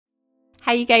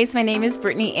Hi you guys, my name is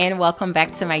Brittany and welcome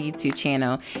back to my YouTube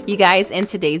channel. You guys, in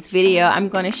today's video, I'm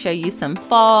going to show you some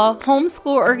fall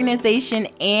homeschool organization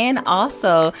and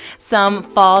also some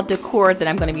fall decor that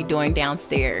I'm going to be doing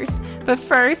downstairs. But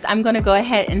first, I'm going to go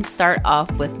ahead and start off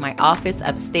with my office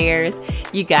upstairs.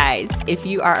 You guys, if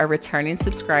you are a returning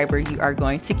subscriber, you are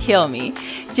going to kill me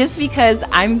just because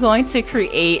I'm going to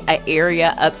create an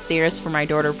area upstairs for my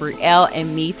daughter Brielle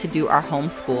and me to do our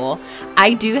homeschool.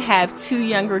 I do have two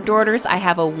younger daughters. I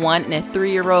have a 1 and a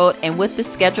 3-year-old, and with the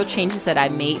schedule changes that I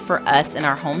made for us in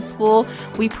our homeschool,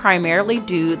 we primarily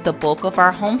do the bulk of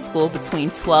our homeschool between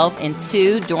 12 and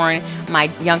 2 during my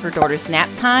younger daughter's nap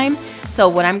time. So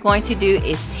what I'm going to do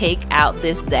is take out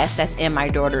this desk that's in my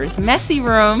daughter's messy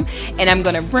room and I'm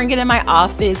going to bring it in my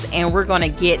office, and we're going to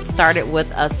get started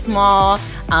with a small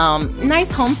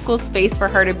nice homeschool space for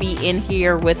her to be in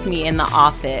here with me in the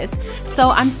office.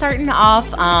 So I'm starting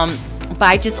off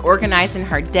by just organizing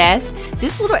her desk.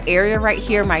 This little area right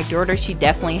here, my daughter, she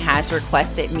definitely has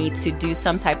requested me to do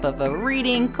some type of a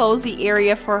reading cozy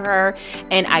area for her,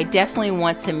 and I definitely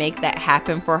want to make that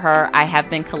happen for her. I have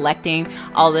been collecting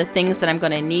all the things that I'm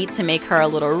going to need to make her a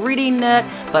little reading nook,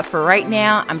 but for right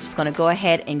now I'm just going to go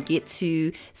ahead and get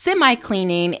to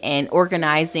semi-cleaning and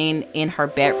organizing in her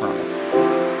bedroom.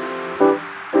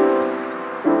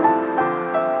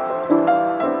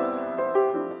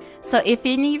 So if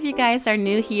any of you guys are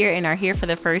new here and are here for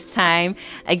the first time,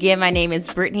 again, my name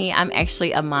is Brittany. I'm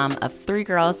actually a mom of 3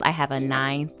 girls. I have a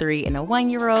 9, 3, and a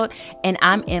 1-year-old, and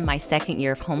I'm in my 2nd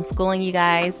year of homeschooling, you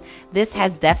guys. This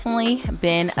has definitely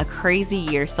been a crazy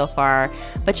year so far,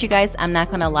 but you guys, I'm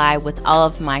not gonna lie, with all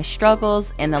of my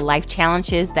struggles and the life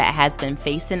challenges that has been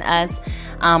facing us,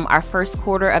 our first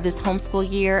quarter of this homeschool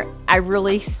year, I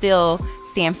really still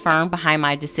stand firm behind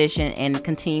my decision and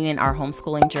continuing our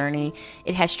homeschooling journey.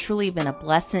 It has truly been a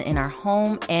blessing in our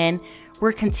home, and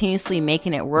we're continuously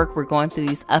making it work. We're going through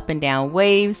these up and down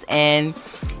waves, and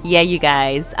yeah, you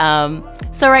guys.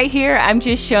 So right here, I'm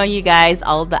just showing you guys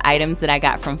all of the items that I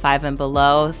got from Five and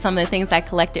Below, some of the things I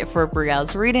collected for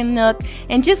Brielle's reading nook,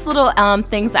 and just little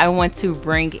things I want to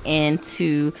bring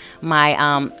into my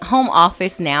home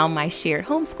office now, my shared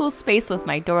homeschool space with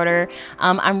my daughter.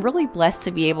 I'm really blessed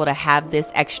to be able to have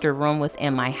this extra room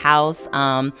within my house.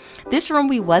 This room,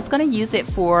 we was going to use it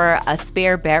for a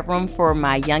spare bedroom for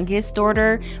my youngest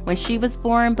daughter when she was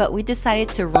born, but we decided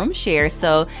to room share.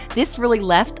 So this really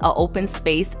left an open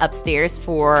space upstairs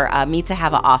for me to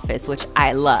have an office, which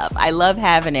I love. I love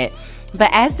having it. But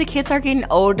as the kids are getting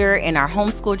older and our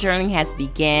homeschool journey has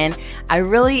begun, I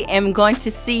really am going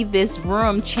to see this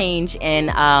room change and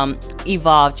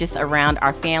evolve just around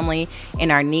our family and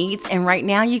our needs. And right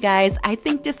now, you guys, I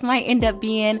think this might end up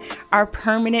being our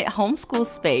permanent homeschool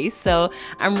space. So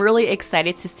I'm really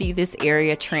excited to see this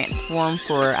area transform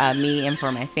for me and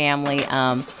for my family.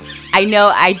 I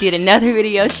know I did another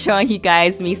video showing you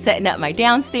guys me setting up my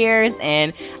downstairs,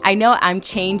 and I know I'm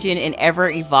changing and ever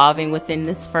evolving within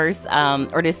this first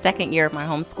or the 2nd year of my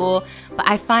homeschool, but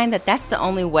I find that that's the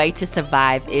only way to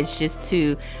survive, is just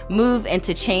to move and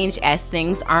to change as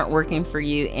things aren't working for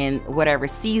you in whatever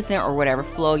season or whatever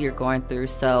flow you're going through.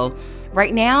 So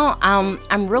right now,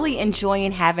 I'm really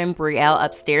enjoying having Brielle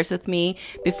upstairs with me.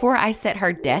 Before I set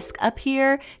her desk up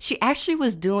here, she actually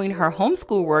was doing her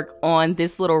homeschool work on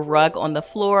this little rug on the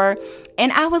floor.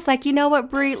 And I was like, you know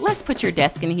what, Brie, let's put your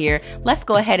desk in here. Let's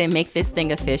go ahead and make this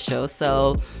thing official.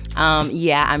 So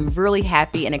yeah, I'm really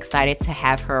happy and excited to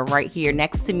have her right here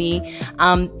next to me.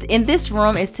 In this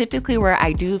room is typically where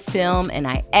I do film and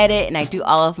I edit and I do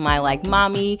all of my like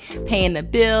mommy paying the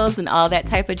bills and all that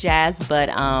type of jazz. But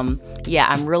yeah,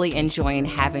 I'm really enjoying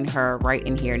having her right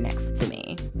in here next to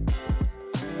me.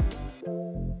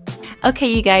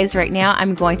 Okay, you guys, right now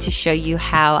I'm going to show you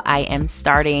how I am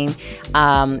starting,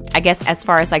 I guess, as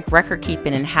far as like record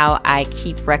keeping and how I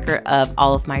keep record of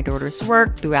all of my daughter's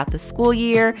work throughout the school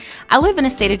year. I live in the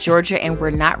state of Georgia and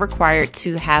we're not required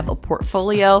to have a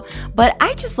portfolio, but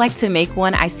I just like to make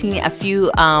one. I've seen a few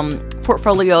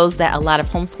portfolios that a lot of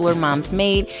homeschooler moms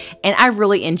made, and I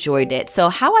really enjoyed it. So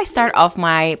how I start off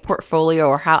my portfolio,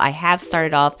 or how I have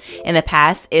started off in the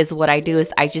past, is what I do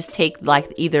is I just take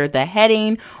like either the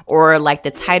heading or like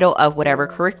the title of whatever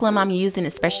curriculum I'm using,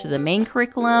 especially the main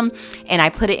curriculum, and I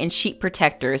put it in sheet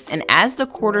protectors. And as the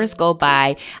quarters go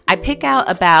by, I pick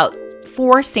out about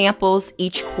 4 samples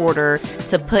each quarter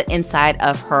to put inside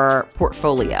of her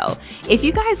portfolio. If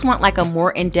you guys want like a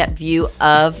more in-depth view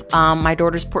of my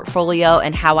daughter's portfolio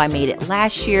and how I made it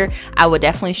last year, I would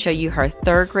definitely show you her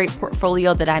 3rd grade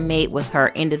portfolio that I made with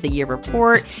her end of the year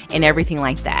report and everything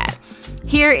like that.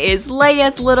 Here is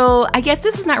Leia's little, I guess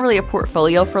this is not really a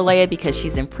portfolio for Leia because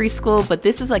she's in preschool, but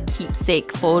this is a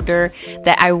keepsake folder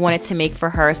that I wanted to make for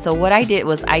her. So what I did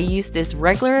was I used this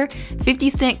regular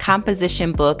 50-cent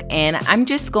composition book, and I'm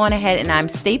just going ahead and I'm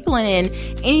stapling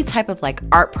in any type of like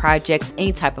art projects,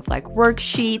 any type of like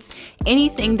worksheets,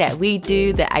 anything that we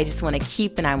do that I just want to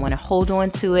keep and I want to hold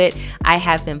on to it. I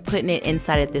have been putting it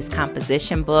inside of this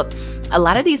composition book. A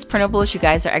lot of these printables you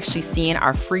guys are actually seeing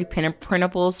are free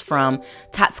printables from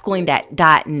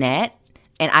totschooling.net.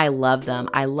 And I love them.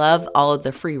 I love all of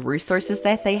the free resources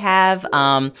that they have.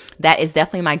 That is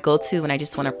definitely my go-to when I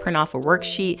just want to print off a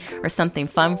worksheet or something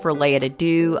fun for Leia to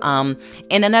do. And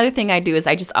another thing I do is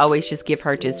I just always just give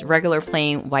her just regular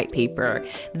plain white paper.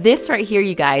 This right here,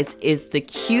 you guys, is the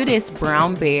cutest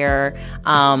brown bear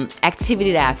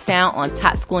activity that I found on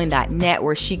totschooling.net,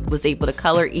 where she was able to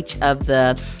color each of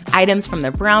the items from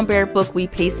the brown bear book. We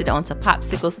pasted onto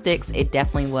popsicle sticks. It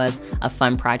definitely was a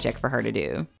fun project for her to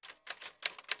do.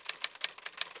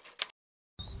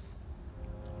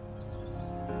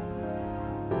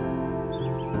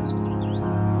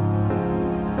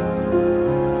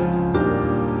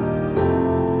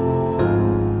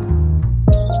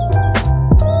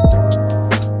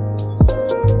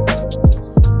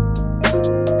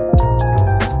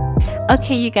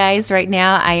 Okay, you guys, right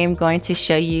now I am going to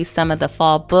show you some of the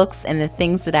fall books and the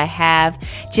things that I have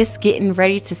just getting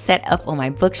ready to set up on my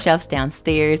bookshelves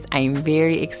downstairs. I am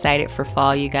very excited for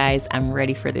fall, you guys. I'm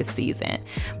ready for this season.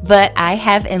 But I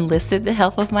have enlisted the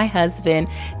help of my husband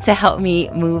to help me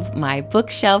move my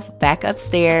bookshelf back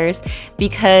upstairs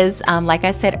because, like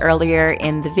I said earlier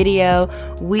in the video,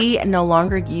 we no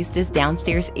longer use this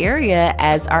downstairs area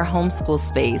as our homeschool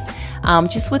space.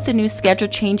 Just with the new schedule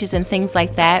changes and things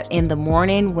like that, in the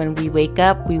morning when we wake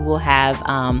up, we will have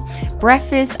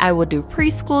breakfast. I will do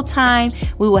preschool time.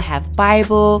 We will have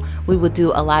Bible. We will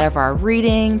do a lot of our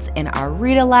readings and our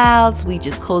read alouds. We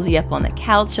just cozy up on the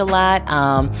couch a lot.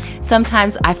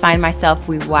 Sometimes I find myself,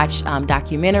 we watch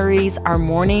documentaries. Our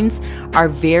mornings are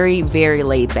very, very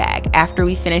laid back. After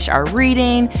we finish our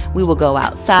reading, we will go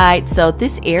outside. So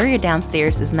this area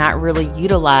downstairs is not really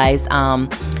utilized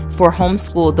for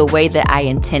homeschool the way that I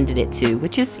intended it to,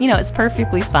 which is, you know, it's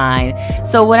perfectly fine.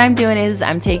 So what I'm doing is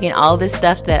I'm taking all this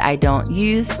stuff that I don't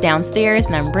use downstairs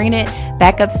and I'm bringing it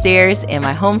back upstairs in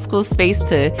my homeschool space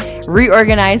to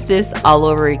reorganize this all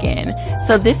over again.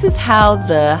 So this is how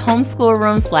the homeschool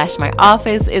room / my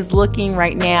office is looking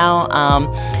right now.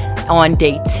 On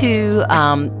day 2,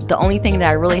 the only thing that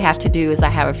I really have to do is I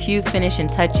have a few finishing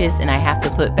touches and I have to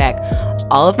put back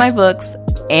all of my books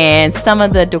and some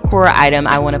of the decor item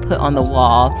I want to put on the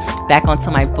wall back onto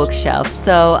my bookshelf.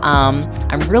 So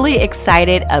I'm really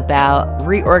excited about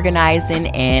reorganizing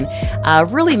and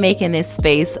really making this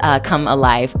space come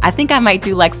alive. I think I might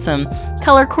do like some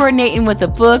color coordinating with the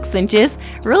books and just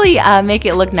really make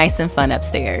it look nice and fun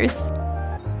upstairs.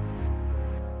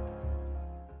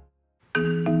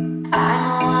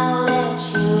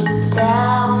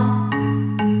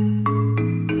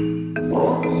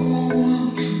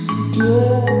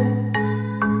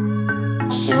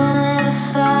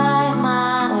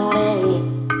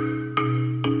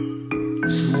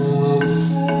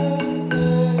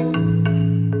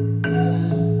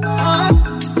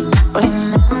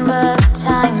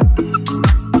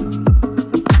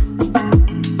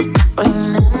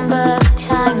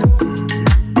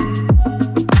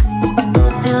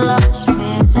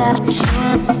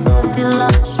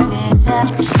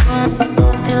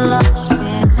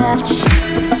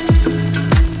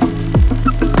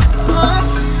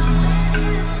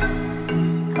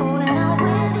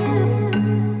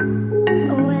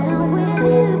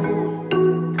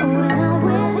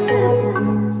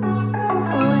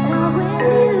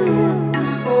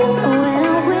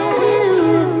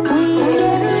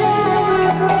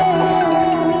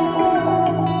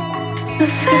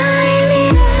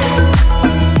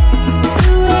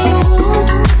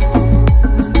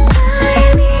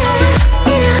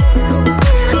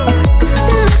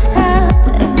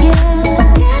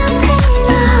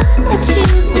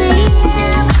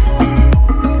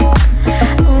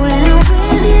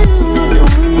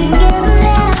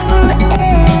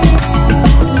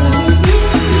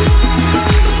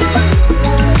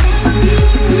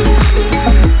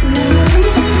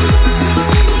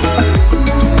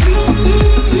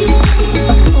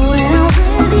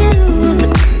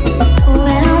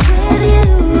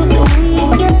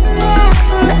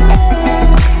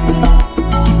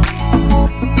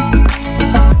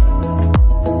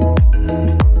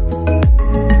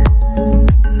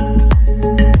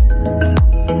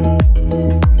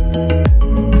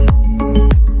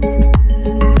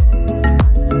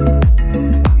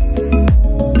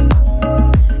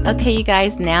 you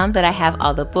guys, now that I have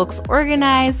all the books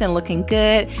organized and looking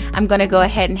good, I'm going to go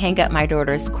ahead and hang up my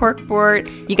daughter's corkboard.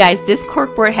 You guys, this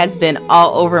corkboard has been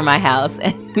all over my house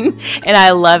and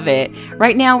I love it.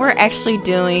 Right now we're actually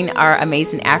doing our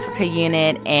Amazing Africa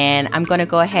unit, and I'm going to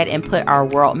go ahead and put our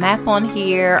world map on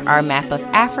here, our map of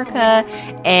Africa,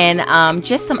 and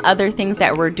just some other things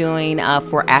that we're doing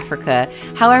for Africa.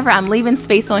 However, I'm leaving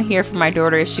space on here for my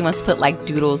daughter. If she wants to put like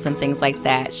doodles and things like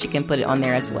that, she can put it on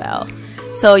there as well.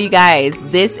 So you guys,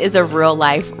 this is a real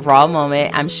life raw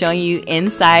moment. I'm showing you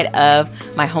inside of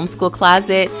my homeschool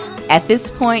closet. At this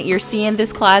point, you're seeing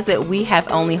this closet. We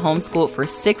have only homeschooled for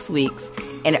 6 weeks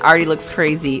and it already looks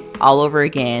crazy all over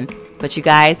again. But you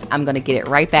guys, I'm gonna get it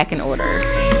right back in order.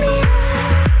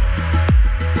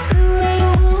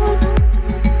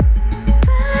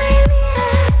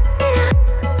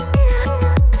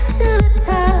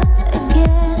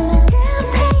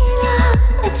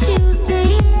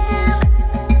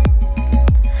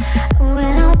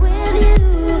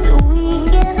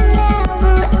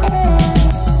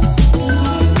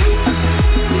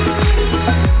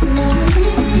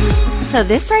 So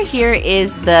this right here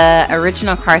is the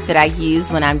original cart that I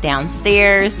use when I'm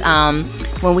downstairs.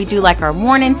 When we do like our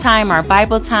morning time, our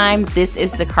Bible time, this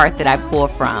is the cart that I pull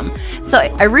from. So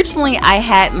originally I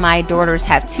had my daughters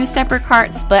have 2 separate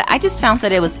carts, but I just found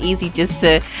that it was easy just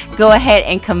to go ahead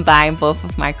and combine both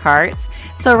of my carts.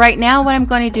 So right now what I'm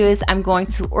going to do is I'm going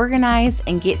to organize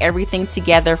and get everything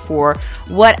together for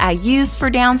what I use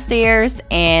for downstairs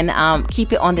and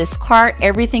keep it on this cart.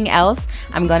 Everything else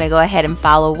I'm going to go ahead and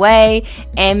file away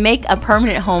and make a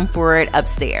permanent home for it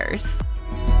upstairs.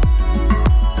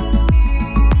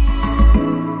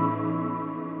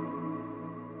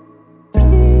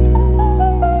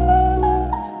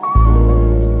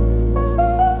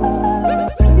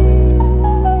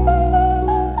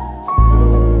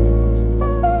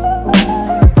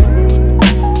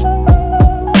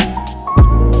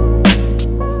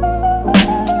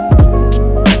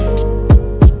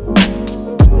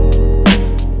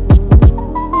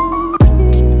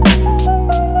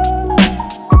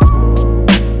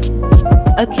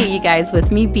 Okay, you guys,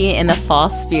 with me being in the fall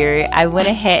spirit, I went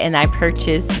ahead and I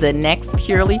purchased the next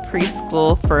Purely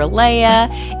Preschool for Leia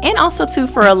and also too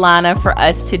for Alana for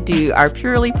us to do our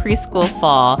Purely Preschool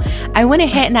fall. I went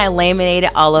ahead and I laminated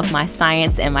all of my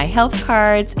science and my health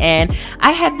cards, and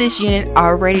I have this unit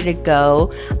all ready to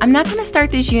go. I'm not going to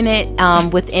start this unit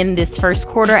within this first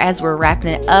quarter as we're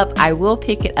wrapping it up. I will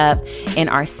pick it up in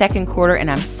our second quarter, and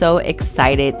I'm so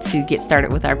excited to get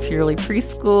started with our Purely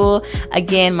Preschool.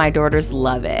 Again, my daughters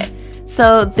love it.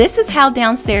 So this is how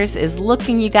downstairs is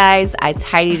looking, you guys. I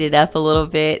tidied it up a little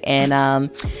bit,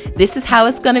 and this is how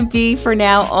it's gonna be for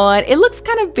now on. It looks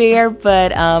kind of bare,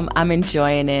 but I'm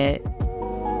enjoying it.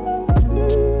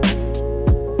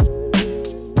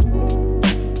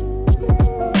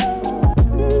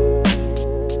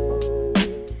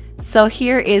 So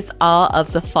here is all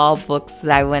of the fall books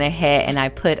that I went ahead and I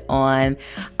put on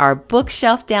our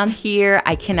bookshelf down here.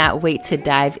 I cannot wait to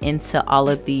dive into all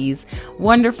of these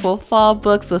wonderful fall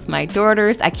books with my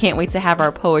daughters. I can't wait to have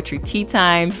our poetry tea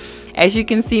time. As you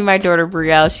can see, my daughter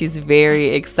Brielle, she's very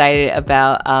excited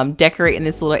about decorating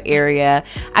this little area.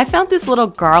 I found this little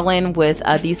garland with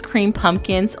these cream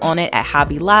pumpkins on it at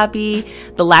Hobby Lobby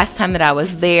the last time that I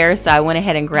was there, so I went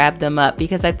ahead and grabbed them up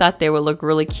because I thought they would look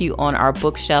really cute on our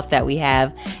bookshelf that we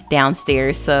have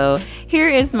downstairs. So here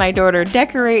is my daughter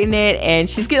decorating it, and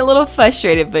she's getting a little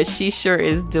frustrated, but she sure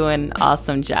is doing an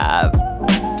awesome job.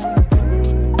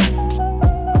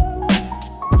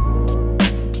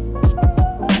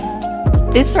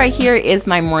 This right here is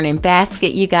my morning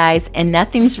basket, you guys, and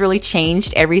nothing's really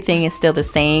changed. Everything is still the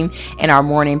same in our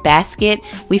morning basket.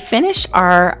 We finished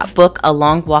our book, A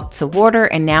Long Walk to Water,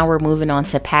 and now we're moving on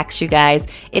to Pax, you guys.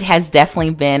 It has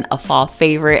definitely been a fall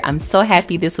favorite. I'm so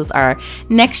happy this was our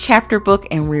next chapter book,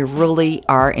 and we really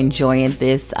are enjoying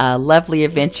this lovely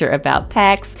adventure about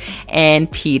Pax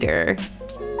and Peter.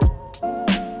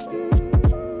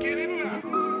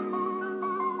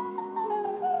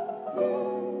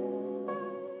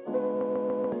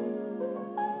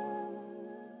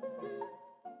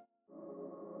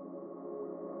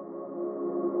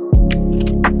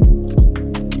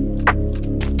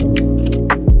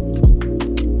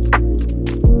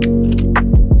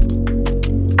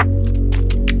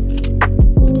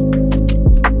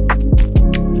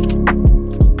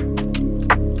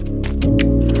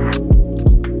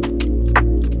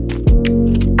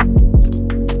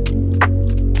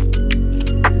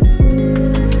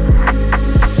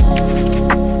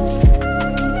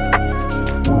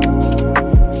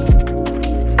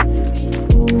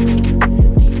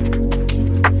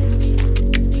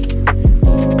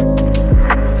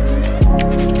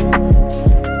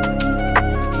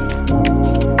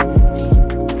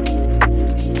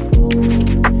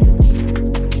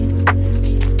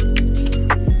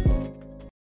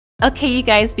 Okay, you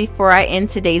guys, before I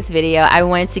end today's video, I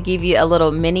wanted to give you a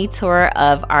little mini tour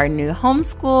of our new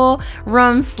homeschool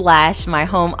room / my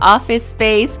home office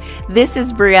space. This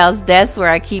is Brielle's desk where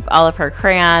I keep all of her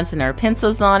crayons and her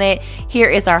pencils on it. Here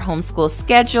is our homeschool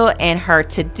schedule and her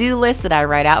to-do list that I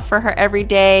write out for her every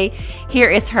day. Here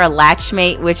is her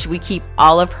Latchmate, which we keep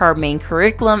all of her main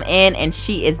curriculum in, and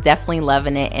she is definitely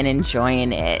loving it and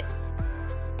enjoying it.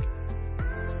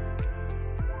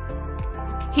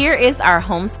 Here is our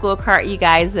homeschool cart, you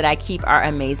guys, that I keep our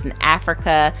Amazing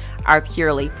Africa, our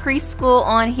Purely Preschool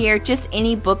on here, just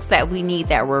any books that we need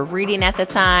that we're reading at the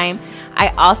time. I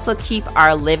also keep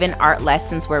our Living Art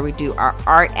lessons where we do our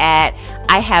art at.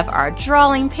 I have our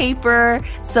drawing paper,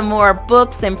 some more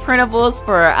books and printables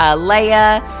for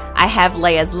Leia. I have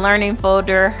Leia's learning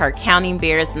folder, her counting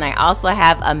bears, and I also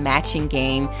have a matching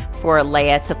game for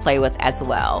Leia to play with as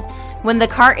well. When the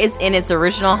cart is in its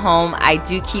original home, I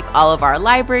do keep all of our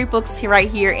library books right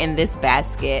here in this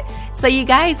basket. So you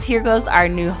guys, here goes our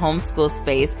new homeschool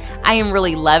space. I am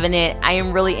really loving it. I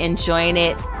am really enjoying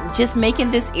it. Just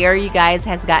making this area, you guys,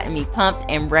 has gotten me pumped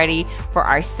and ready for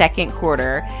our second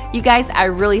quarter. You guys, I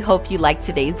really hope you liked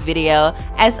today's video.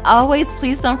 As always,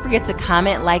 please don't forget to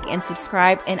comment, like, and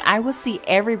subscribe, and I will see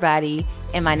everybody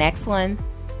in my next one.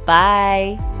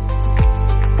 Bye.